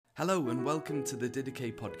Hello and welcome to the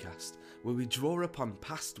Didache podcast, where we draw upon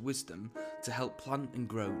past wisdom to help plant and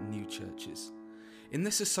grow new churches. In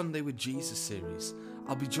this A Sunday with Jesus series,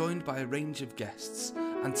 I'll be joined by a range of guests,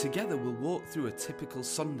 and together we'll walk through a typical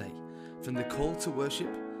Sunday, from the call to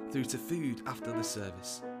worship through to food after the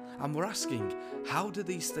service. And we're asking, how do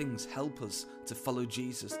these things help us to follow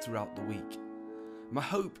Jesus throughout the week? My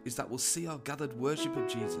hope is that we'll see our gathered worship of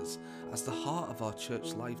Jesus as the heart of our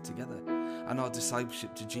church life together and our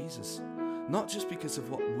discipleship to Jesus, not just because of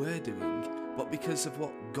what we're doing, but because of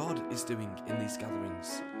what God is doing in these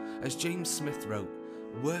gatherings. As James Smith wrote,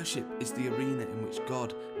 worship is the arena in which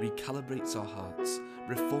God recalibrates our hearts,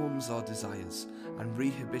 reforms our desires, and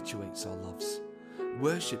rehabituates our loves.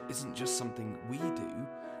 Worship isn't just something we do,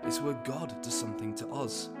 it's where God does something to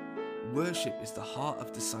us. Worship is the heart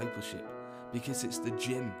of discipleship, because it's the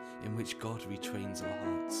gym in which God retrains our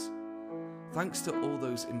hearts. Thanks to all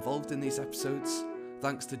those involved in these episodes,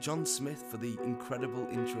 thanks to John Smith for the incredible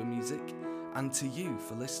intro music, and to you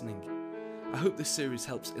for listening. I hope this series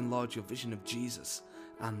helps enlarge your vision of Jesus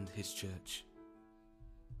and his church.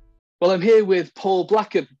 Well, I'm here with Paul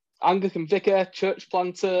Blackham, Anglican vicar, church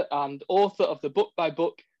planter, and author of the Book by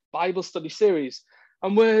Book Bible study series.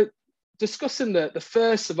 And we're discussing the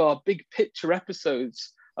first of our big picture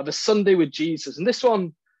episodes of A Sunday with Jesus. And this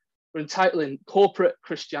one we're entitling Corporate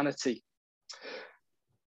Christianity.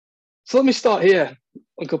 So let me start here,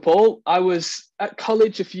 Uncle Paul. I was at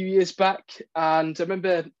college a few years back, and I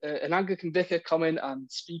remember an Anglican vicar coming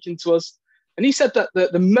and speaking to us. And he said that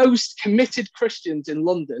the most committed Christians in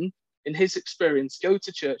London, in his experience, go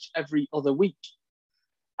to church every other week.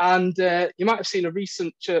 And you might have seen a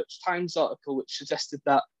recent Church Times article which suggested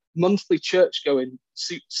that monthly church going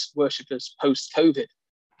suits worshippers post-COVID.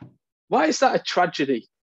 Why is that a tragedy?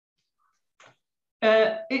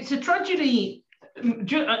 It's a tragedy.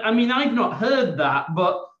 I mean, I've not heard that,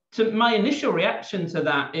 but my initial reaction to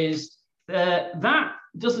that is that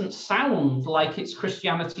doesn't sound like it's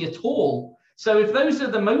Christianity at all. So if those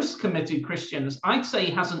are the most committed Christians, I'd say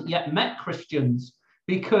he hasn't yet met Christians,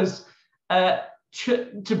 because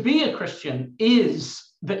to be a Christian is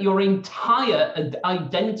that your entire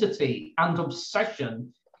identity and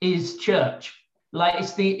obsession is church. Like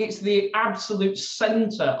it's the absolute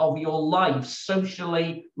center of your life,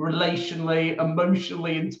 socially, relationally,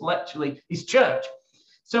 emotionally, intellectually, is church.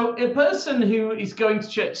 So a person who is going to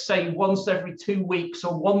church, say, once every 2 weeks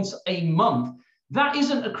or once a month, that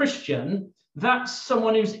isn't a Christian. That's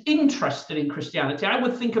someone who's interested in Christianity. I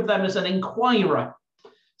would think of them as an inquirer,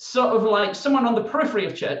 sort of like someone on the periphery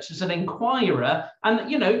of church as an inquirer,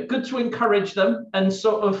 and, good to encourage them and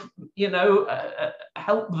sort of,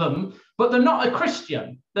 help them, but they're not a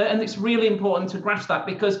Christian. And it's really important to grasp that,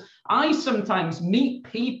 because I sometimes meet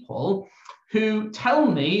people who tell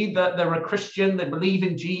me that they're a Christian, they believe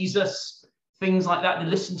in Jesus, things like that. They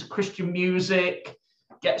listen to Christian music,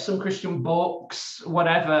 get some Christian books,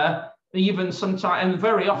 whatever. Even sometimes, and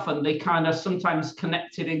very often, they kind of sometimes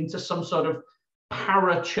connected into some sort of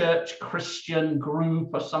para-church Christian group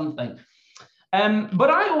or something. But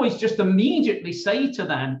I always just immediately say to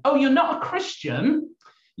them, oh, you're not a Christian.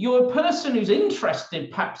 You're a person who's interested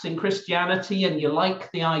perhaps in Christianity, and you like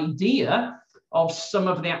the idea of some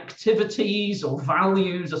of the activities or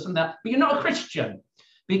values or something like that, but you're not a Christian.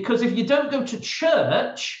 Because if you don't go to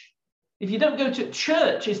church,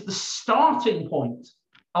 is the starting point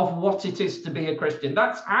of what it is to be a Christian.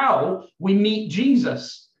 That's how we meet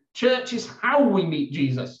Jesus. Church is how we meet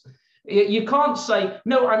Jesus. You can't say,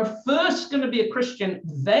 no, I'm first going to be a Christian,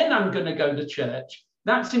 then I'm going to go to church.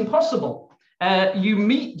 That's impossible. You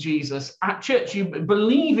meet Jesus at church. You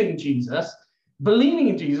believe in Jesus. Believing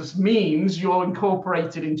in Jesus means you're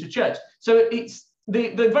incorporated into church. So it's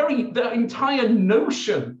the entire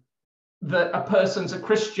notion that a person's a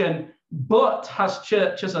Christian but has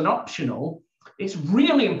church as an optional. It's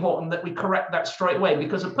really important that we correct that straight away,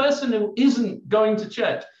 because a person who isn't going to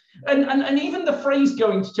church, and even the phrase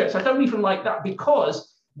going to church, I don't even like that,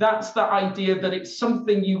 because that's the idea that it's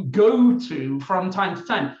something you go to from time to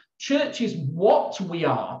time. Church is what we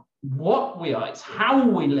are, it's how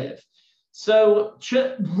we live. So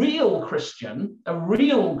a real Christian,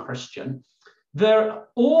 they're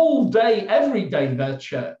all day, every day their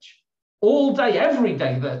church, all day, every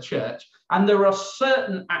day their church. And there are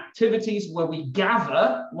certain activities where we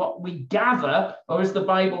gather, or as the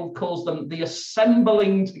Bible calls them, the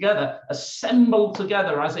assembling together, assemble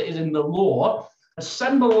together as it is in the law,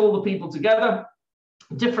 assemble all the people together,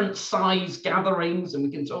 different size gatherings, and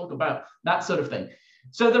we can talk about that sort of thing.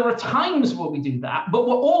 So there are times where we do that, but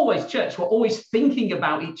we're always church. We're always thinking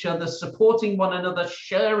about each other, supporting one another,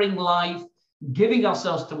 sharing life, giving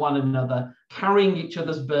ourselves to one another, carrying each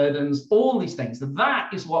other's burdens, all these things.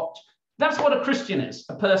 That's what a Christian is,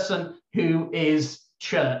 a person who is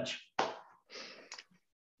church.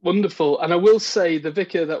 Wonderful. And I will say the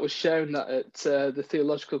vicar that was sharing that at the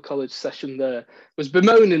theological college session there was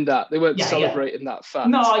bemoaning that they weren't celebrating that fact.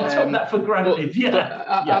 No, I took that for granted.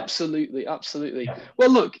 Absolutely. Yeah. Well,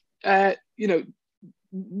 look,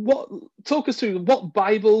 talk us through what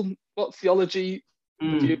Bible, what theology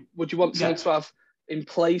would you want someone to have in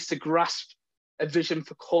place to grasp a vision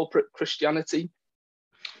for corporate Christianity,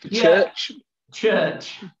 for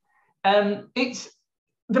church? It's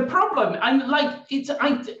the problem. I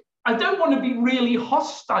don't want to be really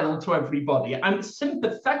hostile to everybody. I'm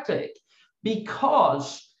sympathetic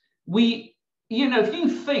because if you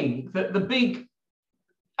think that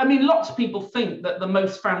lots of people think that the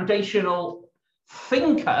most foundational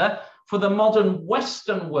thinker for the modern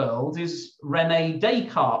Western world is René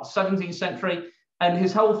Descartes, 17th century. And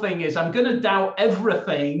his whole thing is, I'm going to doubt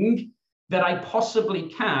everything that I possibly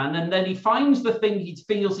can. And then he finds the thing he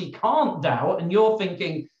feels he can't doubt. And you're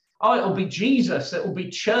thinking, oh, it'll be Jesus, it'll be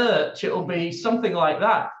church, it'll be something like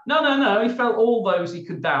that. No. He felt all those he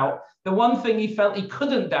could doubt. The one thing he felt he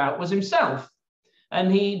couldn't doubt was himself. And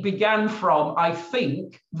he began from, I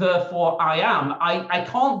think, therefore I am. I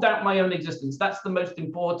can't doubt my own existence. That's the most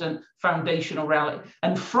important foundational reality.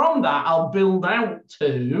 And from that, I'll build out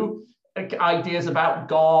to ideas about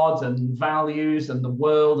God and values and the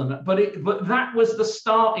world. But that was the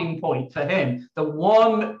starting point for him. The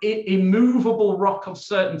one immovable rock of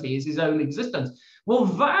certainty is his own existence. Well,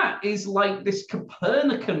 that is like this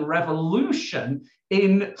Copernican revolution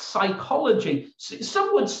in psychology.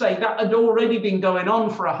 Some would say that had already been going on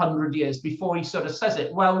for 100 years before he sort of says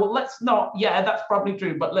it. Well, let's not, that's probably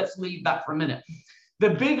true, but let's leave that for a minute.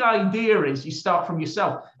 The big idea is you start from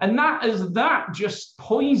yourself. And that just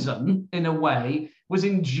poison, in a way, was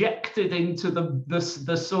injected into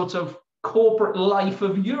the sort of corporate life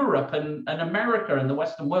of Europe and America and the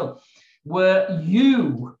Western world, where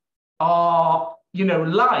you are,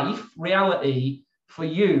 life, reality for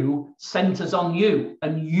you centers on you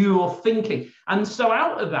and your thinking. And so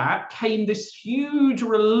out of that came this huge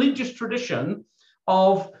religious tradition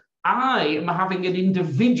of I am having an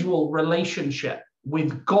individual relationship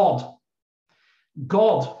with God.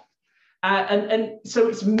 And so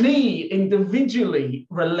it's me individually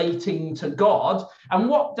relating to God. And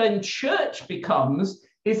what then church becomes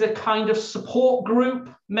is a kind of support group,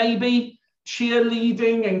 maybe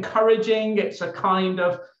cheerleading, encouraging. It's a kind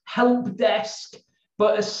of help desk.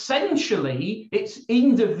 But essentially, it's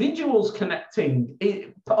individuals connecting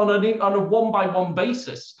on a one-by-one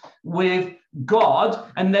basis with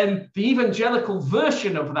God. And then the evangelical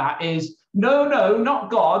version of that is, no, not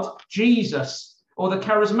God, Jesus. Or the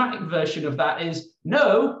charismatic version of that is,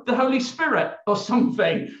 no, the Holy Spirit or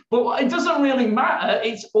something. But it doesn't really matter.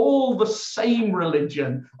 It's all the same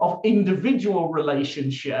religion of individual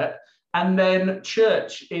relationship. And then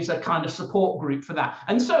church is a kind of support group for that.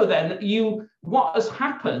 And so then what has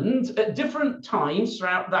happened at different times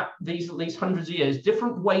throughout these hundreds of years,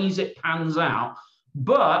 different ways it pans out.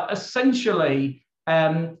 But essentially,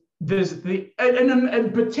 there's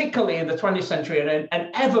and particularly in the 20th century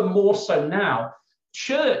and ever more so now,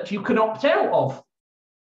 church you can opt out of.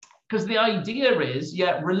 Because the idea is,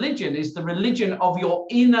 religion is the religion of your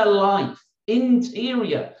inner life,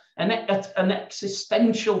 interior, an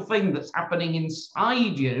existential thing that's happening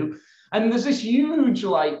inside you. And there's this huge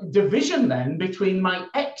division then between my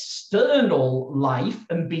external life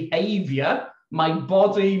and behavior, my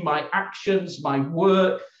body, my actions, my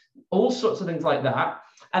work, all sorts of things like that.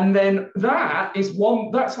 And then that's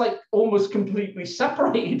almost completely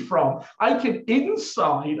separated from,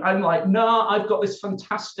 inside, I'm like, no, I've got this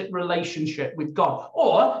fantastic relationship with God.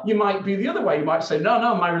 Or you might be the other way. You might say, no,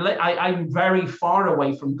 I'm very far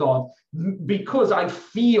away from God because I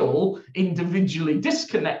feel individually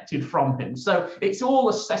disconnected from him. So it's all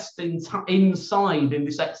assessed inside in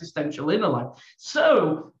this existential inner life.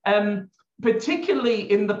 So particularly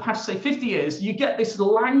in the past, say, 50 years, you get this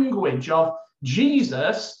language of,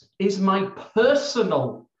 Jesus is my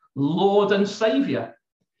personal Lord and Savior.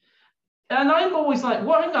 And I'm always like,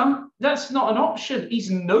 well, hang on, that's not an option.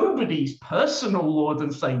 He's nobody's personal Lord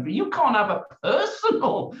and Savior. You can't have a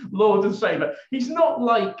personal Lord and Savior. He's not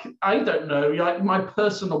like, I don't know, like my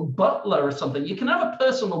personal butler or something. You can have a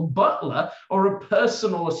personal butler or a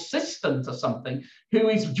personal assistant or something who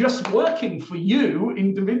is just working for you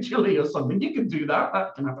individually or something. You can do that.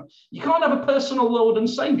 That can happen. You can't have a personal Lord and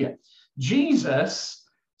Savior. Jesus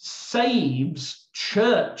saves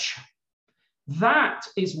church. That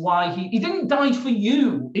is why he didn't die for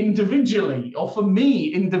you individually or for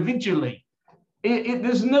me individually.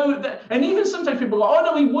 There's no, and even sometimes people go, oh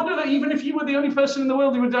no, he wouldn't, even if you were the only person in the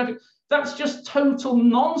world, he would die. That's just total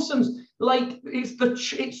nonsense. Like,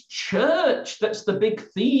 it's church that's the big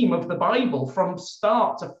theme of the Bible from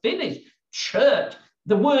start to finish. Church,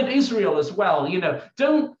 the word Israel as well.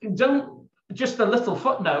 Don't just a little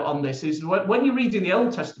footnote on this is when you read in the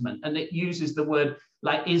Old Testament and it uses the word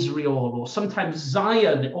like Israel, or sometimes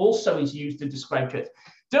Zion also is used to describe church.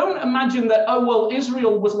 Don't imagine that, oh, well,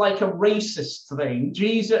 Israel was like a racist thing.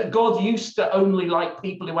 God used to only like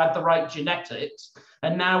people who had the right genetics,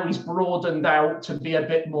 and now he's broadened out to be a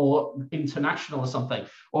bit more international or something,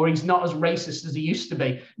 or he's not as racist as he used to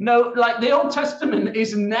be. No, like the Old Testament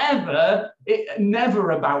is never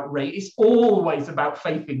about race. It's always about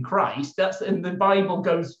faith in Christ. And the Bible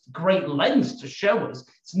goes great lengths to show us.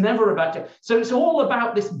 It's never about, so it's all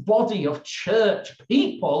about this body of church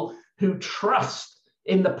people who trust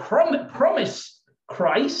in the promise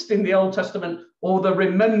Christ in the Old Testament, or the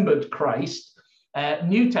remembered Christ,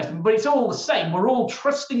 New Testament, but it's all the same. We're all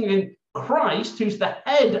trusting in Christ, who's the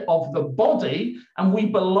head of the body, and we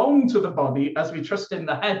belong to the body as we trust in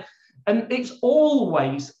the head. And it's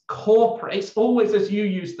always corporate. It's always, as you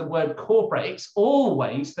use the word corporate, it's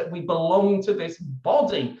always that we belong to this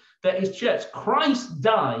body that is church. Christ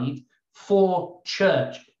died for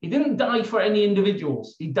church. He didn't die for any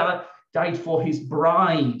individuals. He died for his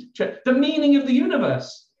bride. The meaning of the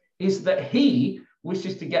universe is that he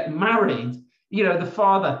wishes to get married. The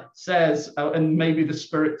Father says, and maybe the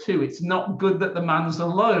Spirit too, it's not good that the man's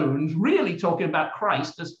alone, really talking about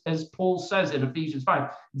Christ, as Paul says in Ephesians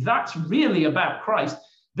 5. That's really about Christ,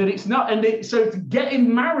 that it's not, so to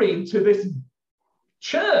getting married to this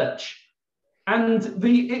church,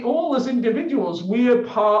 and all as individuals, we are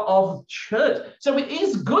part of church. So it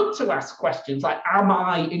is good to ask questions like, am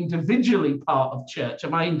I individually part of church?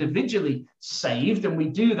 Am I individually saved? And we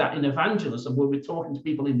do that in evangelism, where we're talking to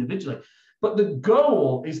people individually. But the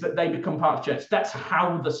goal is that they become part of church. That's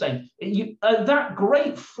how the same. That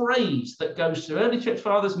great phrase that goes to early church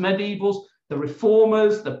fathers, medievals, the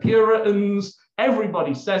reformers, the Puritans,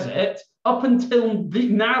 everybody says it, up until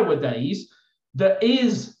nowadays, there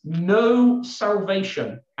is no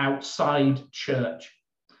salvation outside church.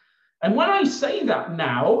 And when I say that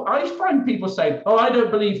now, I find people say, oh, I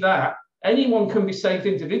don't believe that. Anyone can be saved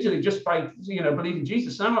individually just by, believing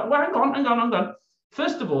Jesus. And I'm like, well, hang on.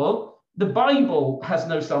 First of all, the Bible has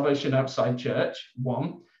no salvation outside church,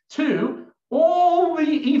 1. 2, all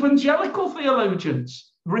the evangelical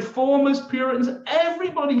theologians, reformers, Puritans,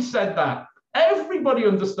 everybody said that. Everybody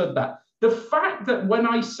understood that. The fact that when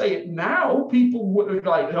I say it now, people would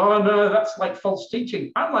like, oh no, that's like false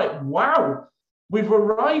teaching. I'm like, wow, we've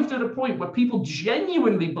arrived at a point where people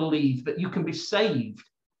genuinely believe that you can be saved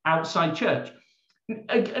outside church.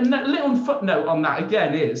 And that little footnote on that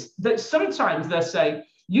again is that sometimes they're saying,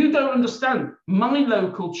 you don't understand, my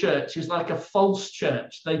local church is like a false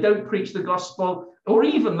church. They don't preach the gospel. Or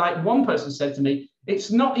even like one person said to me,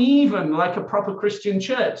 it's not even like a proper Christian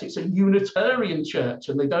church. It's a Unitarian church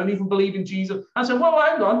and they don't even believe in Jesus. I said, well,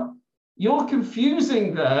 hang on. You're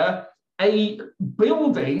confusing there a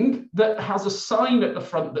building that has a sign at the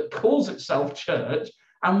front that calls itself church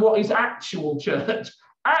and what is actual church.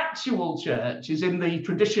 Actual church is in the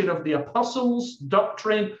tradition of the apostles'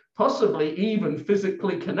 doctrine, possibly even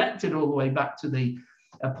physically connected all the way back to the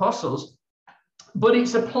apostles. But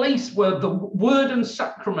it's a place where the word and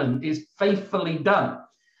sacrament is faithfully done.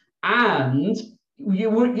 And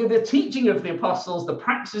the teaching of the apostles, the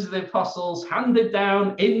practices of the apostles, handed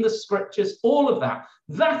down in the scriptures, all of that.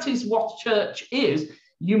 That is what church is.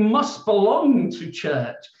 You must belong to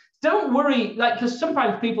church. Don't worry, because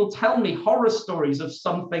sometimes people tell me horror stories of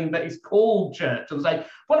something that is called church and say,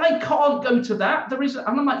 well, I can't go to that. And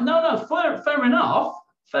I'm like, no, fair enough.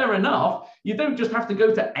 Fair enough. You don't just have to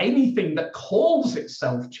go to anything that calls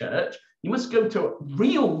itself church. You must go to a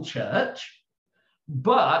real church,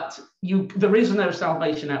 but there is no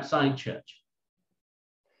salvation outside church.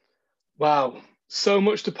 Wow, so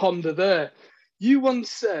much to ponder there. You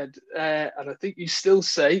once said, and I think you still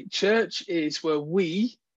say, church is where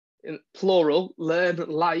we, in plural, learn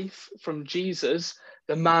life from Jesus,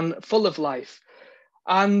 the man full of life.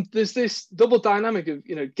 And there's this double dynamic of,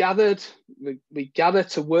 gathered, we gather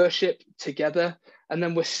to worship together, and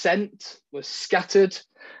then we're sent, we're scattered.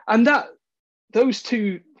 And those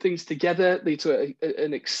two things together lead to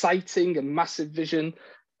an exciting and massive vision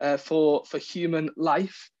for human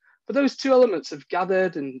life. But those two elements of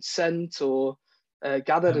gathered and sent, or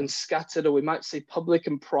gathered and scattered, or we might say public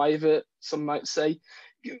and private, some might say.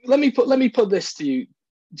 Let me put this to you.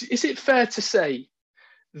 Is it fair to say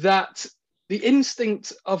that the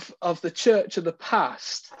instinct of the church of the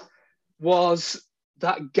past was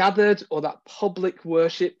that gathered or that public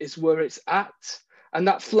worship is where it's at, and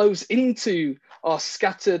that flows into our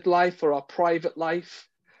scattered life or our private life,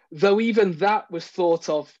 though even that was thought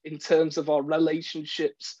of in terms of our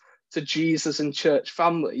relationships to Jesus and church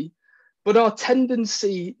family. But our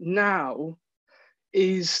tendency now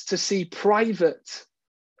is to see private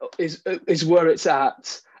is where it's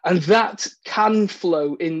at, and that can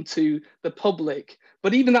flow into the public.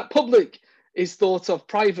 But even that public is thought of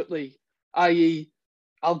privately, i.e.,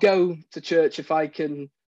 I'll go to church if I can,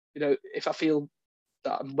 if I feel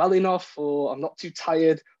that I'm well enough, or I'm not too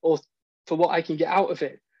tired, or for what I can get out of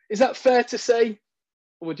it. Is that fair to say?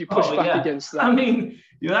 Or would you push back against that? I mean,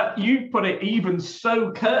 you put it even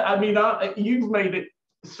so curt. I mean, you've made it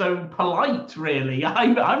so polite, really.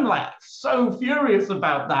 I'm like so furious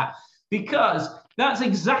about that, because that's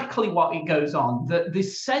exactly what it goes on. The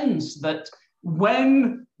sense that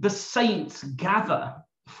when the saints gather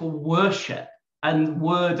for worship and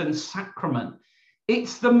word and sacrament,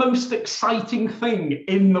 it's the most exciting thing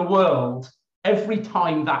in the world every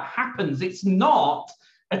time that happens. It's not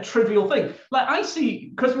a trivial thing. Like I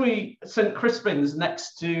see, because St. Crispin's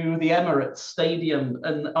next to the Emirates Stadium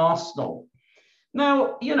and Arsenal.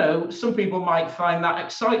 Now, some people might find that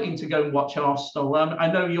exciting to go and watch Arsenal.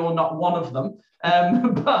 I know you're not one of them,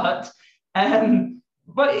 but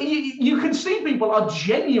you can see people are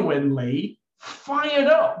genuinely fired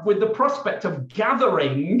up with the prospect of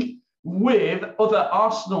gathering with other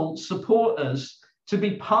Arsenal supporters to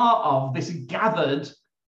be part of this gathered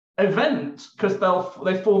event, because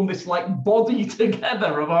they form this like body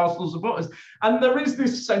together of Arsenal supporters, and there is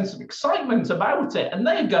this sense of excitement about it, and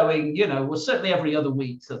they're going, well, certainly every other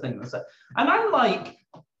week to things like that. And I'm like,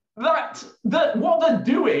 that what they're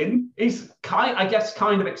doing is kind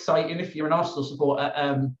of exciting if you're an Arsenal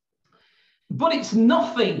supporter, but it's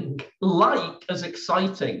nothing like as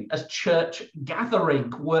exciting as church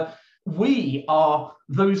gathering, where we are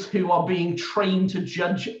those who are being trained to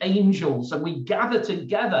judge angels, and we gather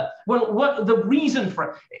together. Well, what the reason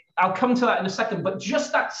for it, I'll come to that in a second, but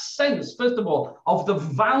just that sense, first of all, of the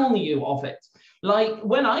value of it. Like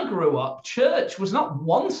when I grew up, church was not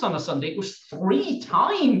once on a Sunday, it was 3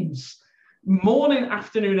 times, morning,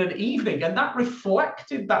 afternoon, and evening. And that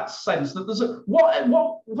reflected that sense that there's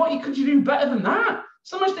what could you do better than that? It's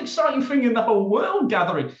the most exciting thing in the whole world,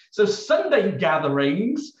 gathering. So Sunday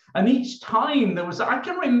gatherings, and each time I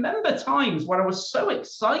can remember times where I was so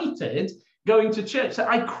excited going to church that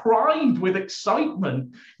I cried with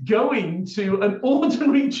excitement going to an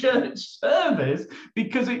ordinary church service,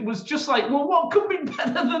 because it was just like, well, what could be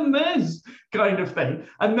better than this kind of thing?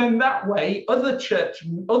 And then that way, other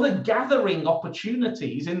gathering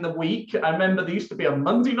opportunities in the week. I remember there used to be a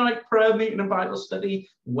Monday night prayer meeting and Bible study,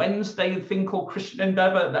 Wednesday, a thing called Christian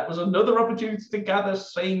Endeavor. That was another opportunity to gather,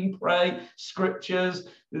 sing, pray, scriptures,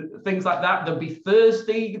 things like that. There'd be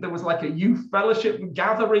Thursday, there was like a youth fellowship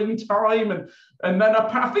gathering time, and then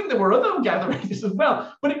I think there were other gatherings as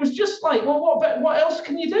well. But it was just like, well, what else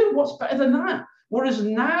can you do? What's better than that? Whereas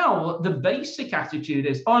now the basic attitude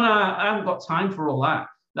is, oh no, I haven't got time for all that.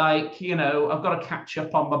 Like, I've got to catch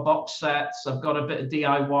up on my box sets. I've got a bit of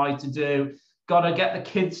DIY to do. Got to get the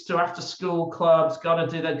kids to after school clubs. Got to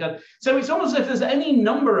do that. So it's almost as if there's any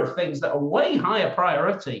number of things that are way higher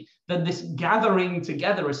priority than this gathering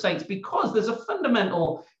together as saints, because there's a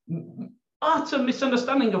fundamental, utter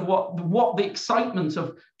misunderstanding of what the excitement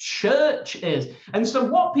of church is. And so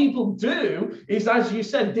what people do is, as you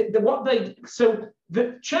said, so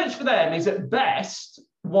the church for them is at best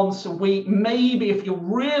once a week. Maybe if you're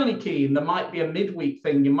really keen, there might be a midweek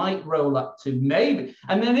thing you might roll up to, maybe.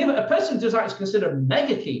 And then if a person does actually consider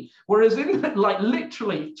mega keen, whereas in like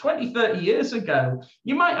literally 20, 30 years ago,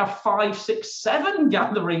 you might have 5, 6, 7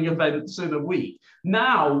 gathering events in a week.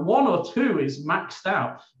 Now 1 or 2 is maxed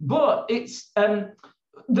out. But it's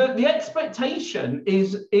the expectation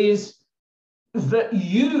is that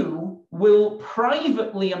you will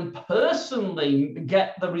privately and personally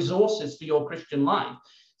get the resources for your Christian life.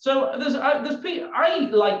 So I'll just be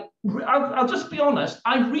honest,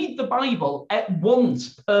 I read the Bible at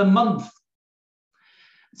once per month.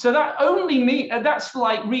 So that that's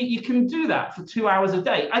like, you can do that for 2 hours a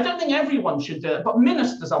day. I don't think everyone should do it, but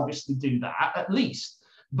ministers obviously do that at least,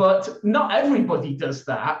 but not everybody does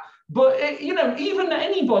that. But, even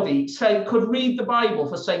anybody, say, could read the Bible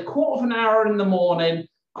for, say, quarter of an hour in the morning,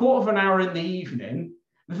 quarter of an hour in the evening.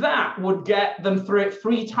 That would get them through it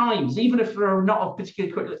 3 times, even if they're not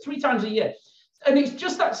particularly quick, 3 times a year. And it's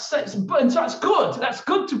just that sense, and so that's good. That's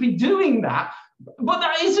good to be doing that. But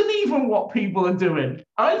that isn't even what people are doing.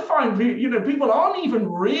 I find, people aren't even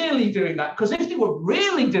really doing that, because if they were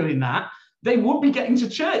really doing that, they would be getting to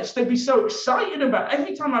church. They'd be so excited about,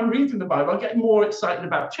 every time I'm reading the Bible, I get more excited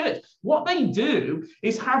about church. What they do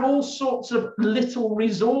is have all sorts of little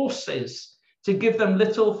resources to give them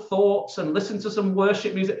little thoughts and listen to some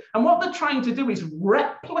worship music. And what they're trying to do is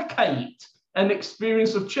replicate an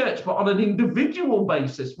experience of church, but on an individual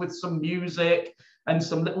basis with some music and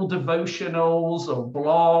some little devotionals or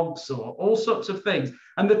blogs or all sorts of things.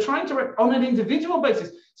 And they're trying to, on an individual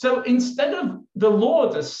basis. So instead of, the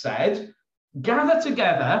Lord has said, gather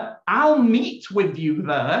together, I'll meet with you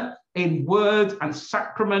there in word and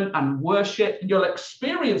sacrament and worship. You'll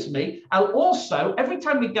experience me. I'll also, every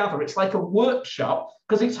time we gather, it's like a workshop,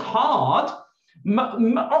 because it's hard.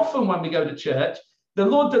 Often when we go to church, the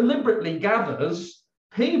Lord deliberately gathers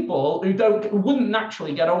people who wouldn't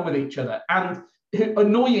naturally get on with each other, and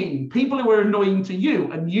people who are annoying to you,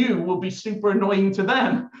 and you will be super annoying to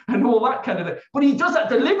them, and all that kind of thing. But he does that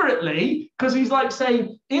deliberately, because he's like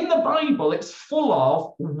saying, in the Bible, it's full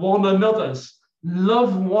of one another's.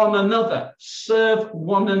 Love one another, serve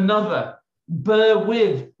one another, bear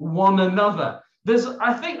with one another.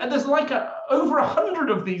 I think there's like over 100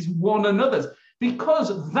 of these one another's,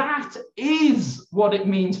 because that is what it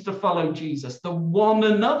means to follow Jesus, the one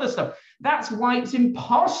another stuff. That's why it's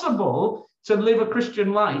impossible to live a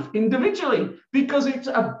Christian life individually, because it's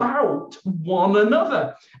about one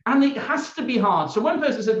another. And it has to be hard. So one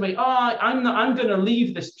person said to me, I'm going to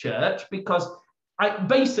leave this church because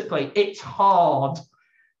basically it's hard.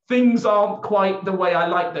 Things aren't quite the way I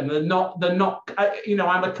like them. They're not,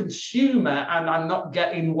 I'm a consumer and I'm not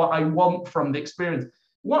getting what I want from the experience.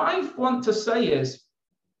 What I want to say is,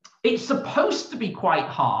 it's supposed to be quite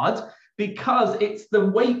hard, because it's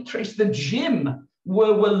the gym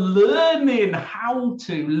where we're learning how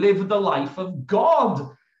to live the life of God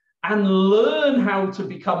and learn how to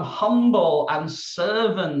become humble and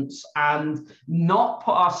servants and not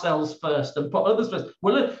put ourselves first and put others first.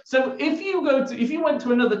 So if you went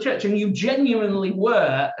to another church and you genuinely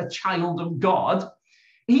were a child of God,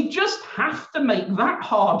 he just have to make that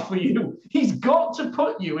hard for you. He's got to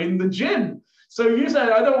put you in the gym. So you say,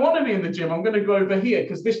 I don't want to be in the gym. I'm going to go over here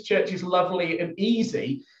because this church is lovely and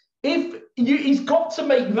easy. He's got to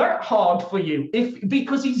make that hard for you,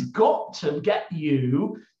 because he's got to get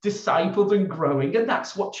you discipled and growing. And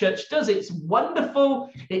that's what church does. It's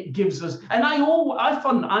wonderful. It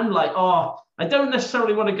I'm like, I don't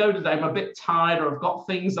necessarily want to go today. I'm a bit tired, or I've got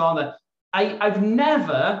things on. I've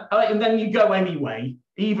never, and then you go anyway,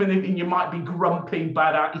 even if you might be grumpy,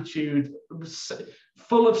 bad attitude,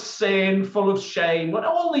 full of sin, full of shame,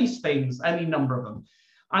 all these things, any number of them.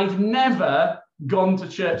 I've never gone to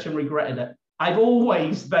church and regretted it. I've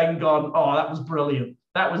always then gone, that was brilliant.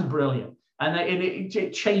 That was brilliant. And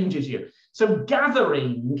it changes you. So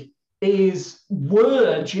gathering is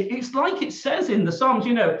word. It's like it says in the Psalms,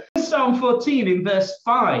 Psalm 14 in verse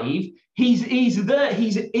 5, he's there,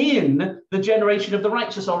 he's in the generation of the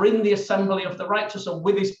righteous, or in the assembly of the righteous, or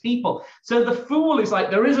with his people. So the fool is like,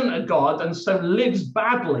 there isn't a God, and so lives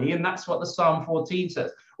badly. And that's what the Psalm 14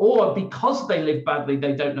 says. Or because they live badly,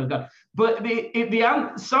 they don't know God. But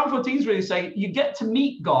the Psalm 14 is really saying, you get to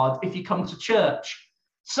meet God if you come to church.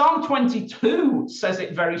 Psalm 22 says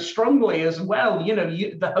it very strongly as well.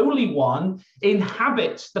 The Holy One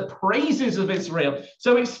inhabits the praises of Israel.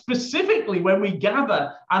 So it's specifically when we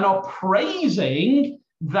gather and are praising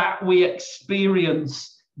that we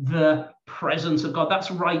experience the presence of God.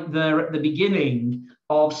 That's right there at the beginning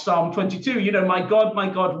of Psalm 22. My God,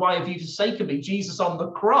 why have you forsaken me? Jesus on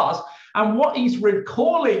the cross. And what he's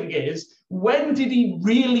recalling is, when did he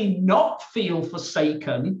really not feel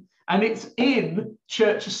forsaken? And it's in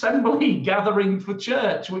church assembly, gathering for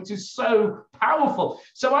church, which is so powerful.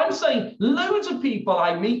 So I'm saying, loads of people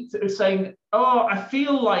I meet are saying, I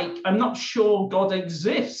feel like I'm not sure God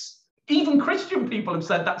exists. Even Christian people have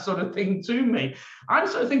said that sort of thing to me. I'm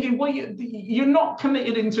sort of thinking, well, you're not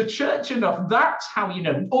committed into church enough. That's how you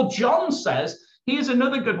know. Or John says, here's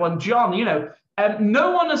another good one. John,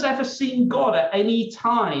 no one has ever seen God at any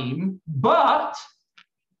time, but...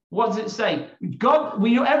 what does it say?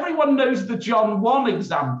 Everyone knows the John 1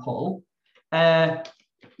 example.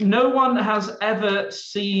 No one has ever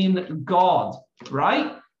seen God,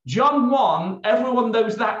 right? John 1, everyone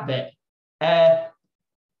knows that bit.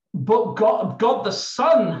 But God the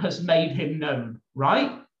Son has made him known,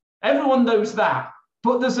 right? Everyone knows that.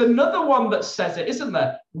 But there's another one that says it, isn't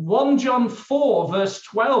there? 1 John 4, verse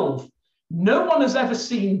 12. No one has ever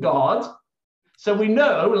seen God. So we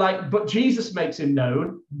know, but Jesus makes him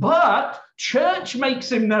known, but church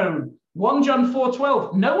makes him known. 1 John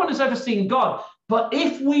 4:12. No one has ever seen God, but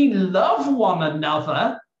if we love one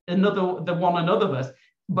another, the one another verse,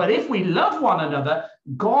 But if we love one another,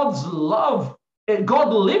 God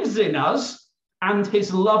lives in us, and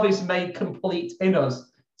his love is made complete in us.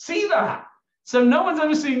 See that? So no one's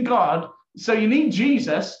ever seen God. So you need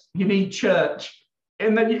Jesus, you need church.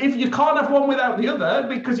 And then if you can't have one without the other,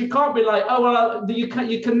 because you can't be like, oh, well, you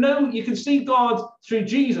can see God through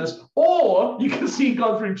Jesus, or you can see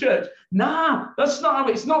God through church. Nah, that's not how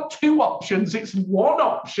it's not two options, it's one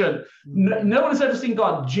option. No one has ever seen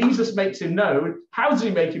God. Jesus makes him known. How does he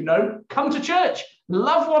make him known? Come to church,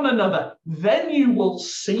 love one another. Then you will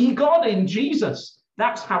see God in Jesus.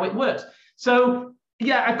 That's how it works. So,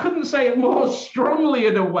 yeah, I couldn't say it more strongly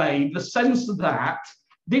in a way, the sense that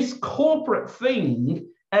this corporate thing,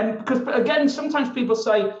 because again, sometimes people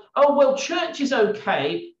say, oh, well, church is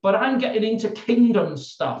okay, but I'm getting into kingdom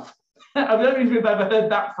stuff. I don't know if you've ever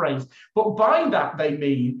heard that phrase, but by that they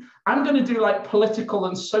mean, I'm going to do like political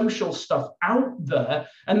and social stuff out there,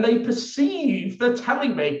 and they perceive, they're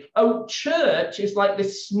telling me, oh, church is like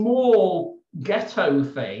this small ghetto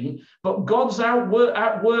thing, but God's at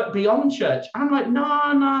work beyond church. I'm like,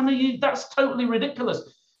 no, that's totally ridiculous.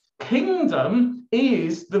 Kingdom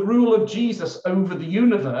is the rule of Jesus over the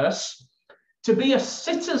universe. To be a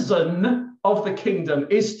citizen of the kingdom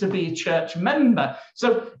is to be a church member.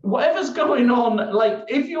 So whatever's going on, like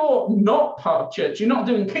if you're not part of church, you're not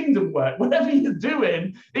doing kingdom work. Whatever you're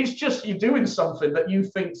doing, it's just you're doing something that you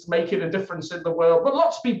think's making a difference in the world. But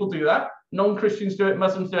lots of people do that. Non-Christians do it,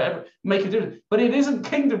 Muslims do it, make a difference. But it isn't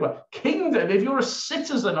kingdom work. Kingdom, if you're a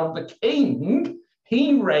citizen of the king,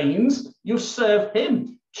 he reigns, you serve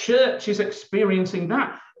him. Church is experiencing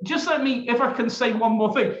that. Just let me, if I can say one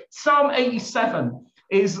more thing. Psalm 87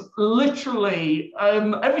 is literally,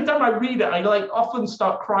 every time I read it, I often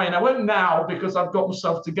start crying. I won't now because I've got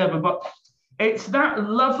myself together, but it's that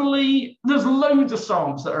lovely, there's loads of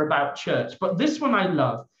Psalms that are about church, but this one I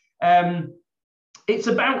love. It's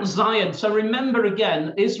about Zion. So remember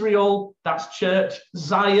again, Israel, that's church,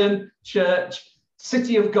 Zion, church,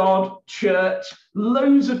 city of God, church,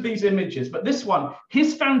 loads of these images. But this one,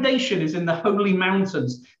 his foundation is in the holy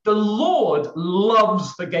mountains. The Lord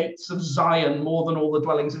loves the gates of Zion more than all the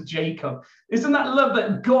dwellings of Jacob. Isn't that love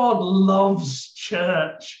that God loves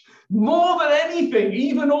church? More than anything,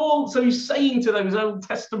 even all, so he's saying to those Old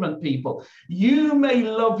Testament people, you may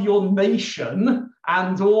love your nation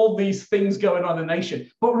and all these things going on in the nation,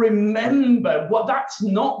 but remember, that's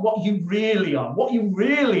not what you really are. What you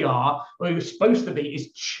really are, or you're supposed to be,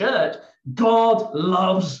 is church. God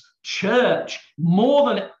loves church more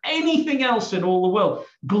than anything else in all the world.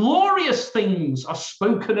 Glorious things are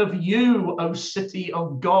spoken of you, O city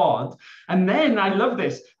of God. And then, I love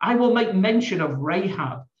this, I will make mention of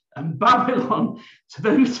Rahab and Babylon to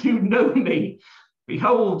those who know me.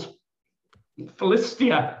 Behold,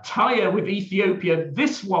 Philistia, Tyre with Ethiopia,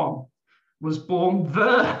 this one was born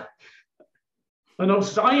there. And of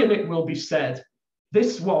Zion it will be said,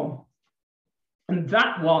 this one and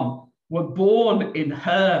that one were born in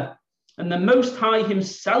her, and the Most High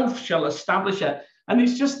himself shall establish it. And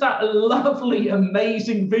it's just that lovely,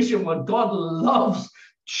 amazing vision where God loves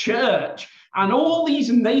church. And all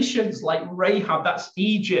these nations like Rahab, that's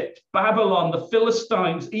Egypt, Babylon, the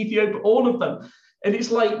Philistines, Ethiopia, all of them. And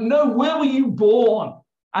it's like, no, where were you born?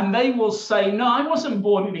 And they will say, no, I wasn't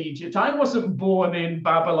born in Egypt. I wasn't born in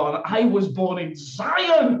Babylon. I was born in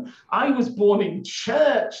Zion. I was born in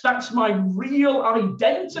church. That's my real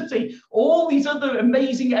identity. All these other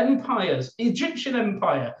amazing empires, Egyptian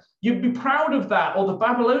empire, you'd be proud of that. Or the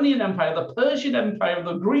Babylonian Empire, the Persian Empire,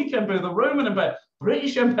 the Greek Empire, the Roman Empire,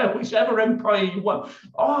 British Empire, whichever empire you want.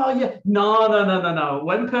 Oh, yeah. No.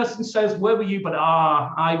 One person says, where were you? But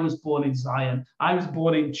I was born in Zion. I was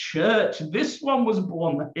born in church. This one was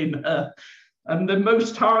born in her. And the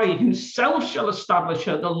Most High himself shall establish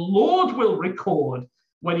her. The Lord will record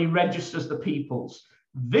when he registers the peoples.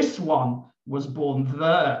 This one was born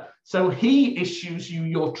there. So he issues you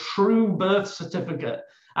your true birth certificate.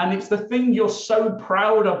 And it's the thing you're so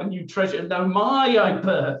proud of and you treasure. Now, my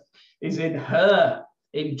birth is in her,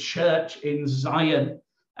 in church, in Zion.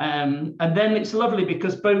 And then it's lovely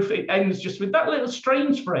because it ends just with that little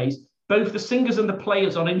strange phrase. Both the singers and the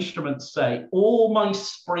players on instruments say, all my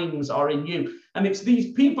springs are in you. And it's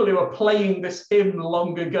these people who are playing this hymn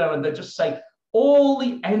long ago, and they just say, all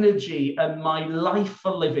the energy and my life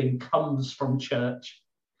for living comes from church.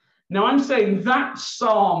 Now, I'm saying that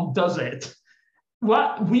psalm does it.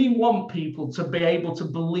 What we want people to be able to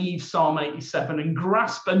believe Psalm 87 and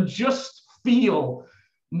grasp and just feel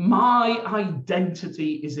my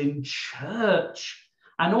identity is in church.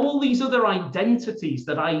 And all these other identities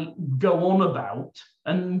that I go on about,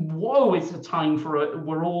 and whoa, it's a time for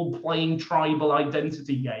we're all playing tribal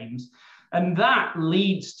identity games. And that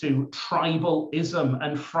leads to tribalism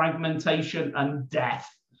and fragmentation and death.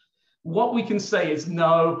 What we can say is,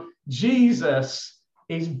 no, Jesus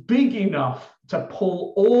is big enough to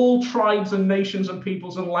pull all tribes and nations and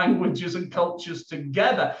peoples and languages and cultures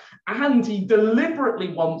together. And he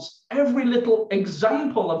deliberately wants every little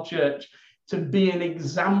example of church to be an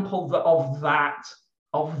example of that,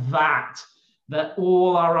 that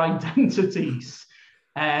all our identities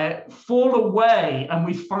fall away and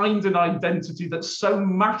we find an identity that's so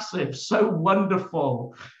massive, so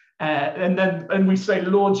wonderful. And we say,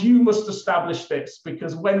 Lord, you must establish this,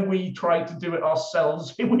 because when we try to do it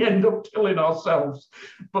ourselves, we end up killing ourselves.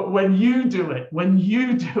 But when you do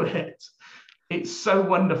it, it's so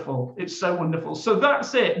wonderful. It's so wonderful. So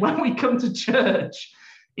that's it. When we come to church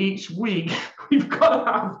each week, we've got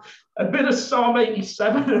to have a bit of Psalm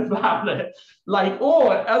 87 about it. Like,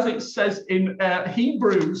 or as it says in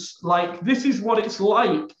Hebrews, like, this is what it's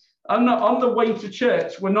like. I'm not on the way to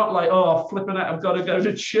church. We're not like, oh, flipping out, I've got to go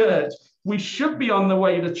to church. We should be on the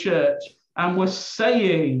way to church. And we're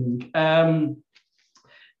saying,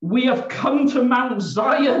 we have come to Mount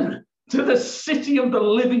Zion, to the city of the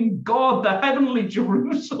living God, the heavenly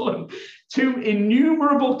Jerusalem, to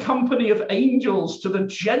innumerable company of angels, to the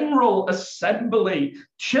general assembly,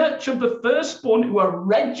 church of the firstborn who are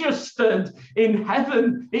registered in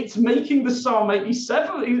heaven. It's making the Psalm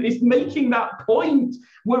 87, it's making that point.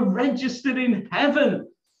 We're registered in heaven.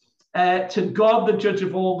 To God, the judge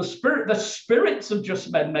of all, the spirits of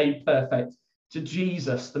just men made perfect, to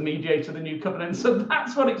Jesus, the mediator of the new covenant. So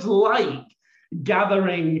that's what it's like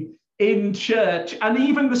gathering in church, and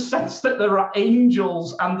even the sense that there are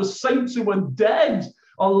angels and the saints who are dead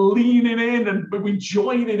are leaning in and we're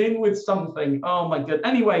joining in with something. Oh my God.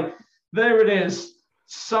 Anyway, there it is.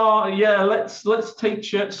 So yeah, let's take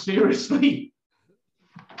church seriously.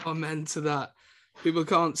 Amen to that. People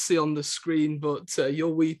can't see on the screen, but you're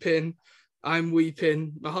weeping. I'm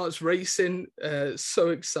weeping. My heart's racing. So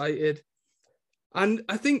excited. And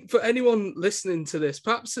I think for anyone listening to this,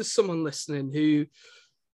 perhaps there's someone listening who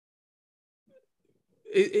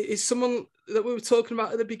is someone that we were talking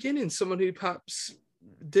about at the beginning, someone who perhaps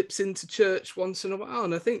dips into church once in a while.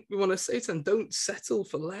 And I think we want to say to them, don't settle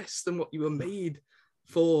for less than what you were made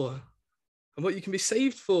for and what you can be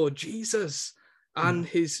saved for, Jesus and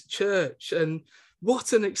his church. And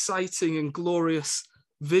what an exciting and glorious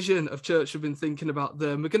vision of church we've been thinking about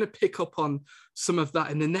there. And we're going to pick up on some of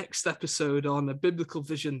that in the next episode on a biblical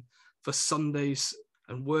vision for Sundays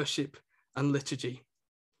and worship and liturgy.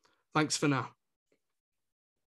 Thanks for now.